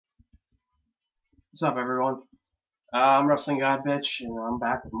What's up, everyone? I'm Wrestling God Bitch, and I'm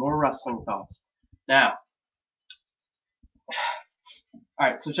back with more wrestling thoughts. Now,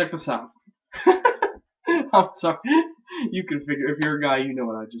 alright, so check this out. I'm sorry. You can figure, if you're a guy, you know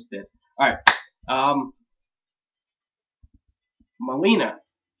what I just did. Alright, um, Melina.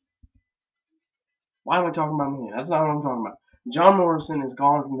 Why am I talking about Melina? That's not what I'm talking about. John Morrison is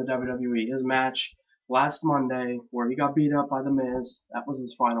gone from the WWE. His match last Monday, where he got beat up by The Miz, that was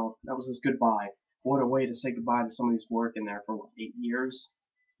his final, that was his goodbye. What a way to say goodbye to somebody who's worked in there for, what, 8 years?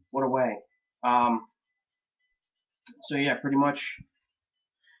 What a way. So yeah, pretty much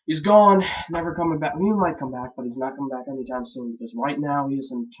he's gone, never coming back. He might come back, but he's not coming back anytime soon because right now he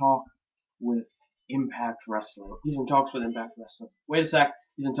is in talk with Impact Wrestling. He's in talks with Impact Wrestling. Wait a sec.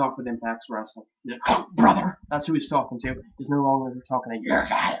 He's in talk with Impact Wrestling. He's like, oh, brother! That's who he's talking to. He's no longer talking to your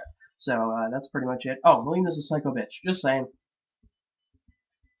guy. So that's pretty much it. Oh, Melina's a psycho bitch. Just saying.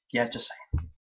 Yeah, just saying.